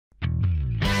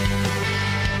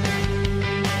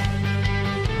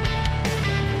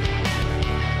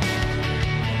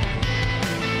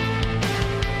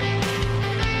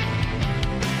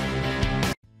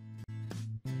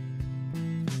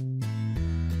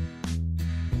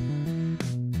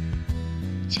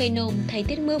Trời nồm, thời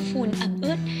tiết mưa phùn ẩm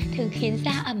ướt thường khiến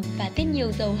da ẩm và tiết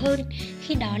nhiều dầu hơn.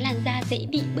 Khi đó làn da dễ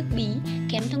bị bức bí,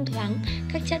 kém thông thoáng,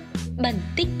 các chất bẩn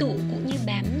tích tụ cũng như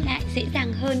bám lại dễ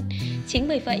dàng hơn. Chính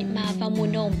bởi vậy mà vào mùa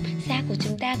nồm, da của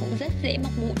chúng ta cũng rất dễ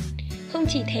mọc mụn. Không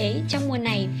chỉ thế, trong mùa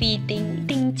này vì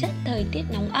tinh chất thời tiết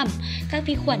nóng ẩm, các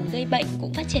vi khuẩn gây bệnh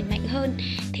cũng phát triển mạnh hơn.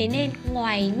 Thế nên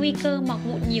ngoài nguy cơ mọc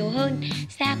mụn nhiều hơn,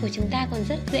 da của chúng ta còn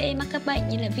rất dễ mắc các bệnh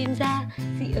như là viêm da,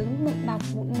 dị ứng, mụn bọc,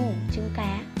 mụn mủ, trứng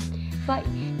cá. Vậy,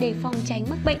 để phòng tránh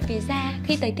mắc bệnh về da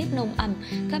khi thời tiết nồm ẩm,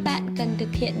 các bạn cần thực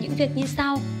hiện những việc như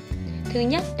sau. Thứ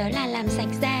nhất, đó là làm sạch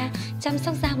da, chăm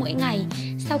sóc da mỗi ngày.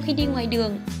 Sau khi đi ngoài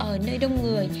đường, ở nơi đông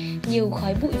người, nhiều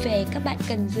khói bụi về, các bạn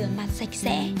cần rửa mặt sạch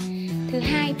sẽ. Thứ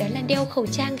hai, đó là đeo khẩu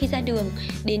trang khi ra đường,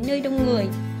 đến nơi đông người.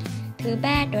 Thứ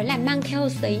ba, đó là mang theo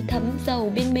giấy thấm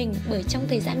dầu bên mình, bởi trong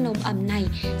thời gian nồm ẩm này,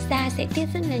 da sẽ tiết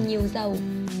rất là nhiều dầu.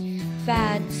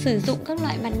 Và sử dụng các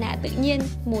loại mặt nạ tự nhiên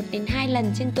 1 đến 2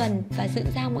 lần trên tuần và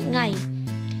dưỡng da mỗi ngày.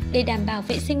 Để đảm bảo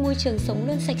vệ sinh môi trường sống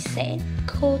luôn sạch sẽ,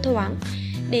 khô thoáng.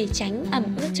 Để tránh ẩm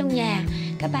ướt trong nhà,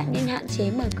 các bạn nên hạn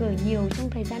chế mở cửa nhiều trong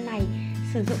thời gian này,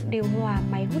 sử dụng điều hòa,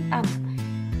 máy hút ẩm.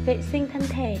 Vệ sinh thân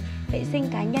thể, vệ sinh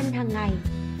cá nhân hàng ngày.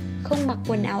 Không mặc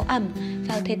quần áo ẩm.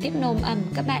 Vào thời tiết nồm ẩm,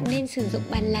 các bạn nên sử dụng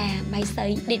bàn là, máy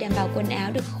sấy để đảm bảo quần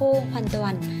áo được khô hoàn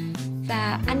toàn.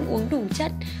 Và ăn uống đủ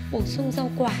chất, bổ sung rau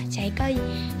quả, trái cây.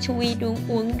 Chú ý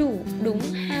uống đúng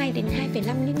 2 đến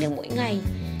 2,5 lít nước mỗi ngày.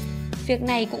 Việc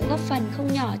này cũng góp phần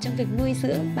không nhỏ trong việc nuôi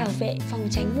dưỡng, bảo vệ, phòng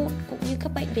tránh mụn cũng như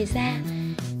các bệnh về da.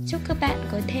 Chúc các bạn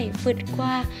có thể vượt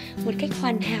qua một cách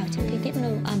hoàn hảo trong thời tiết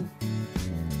nồm ẩm.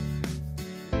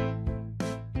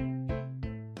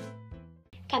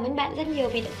 Cảm ơn bạn rất nhiều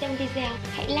vì đã xem video.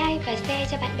 Hãy like và share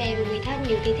cho bạn bè và người thân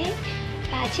nhiều tí thích.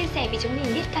 Và chia sẻ với chúng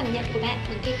mình biết cảm nhận của bạn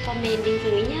bằng cái comment bên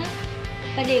dưới nhé.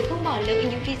 Và để không bỏ lỡ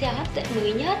những video hấp dẫn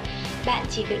mới nhất, bạn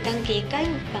chỉ việc đăng ký kênh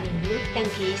bằng nút đăng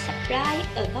ký subscribe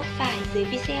ở góc phải dưới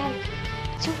video.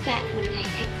 Chúc bạn một ngày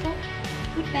hạnh phúc.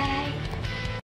 Goodbye.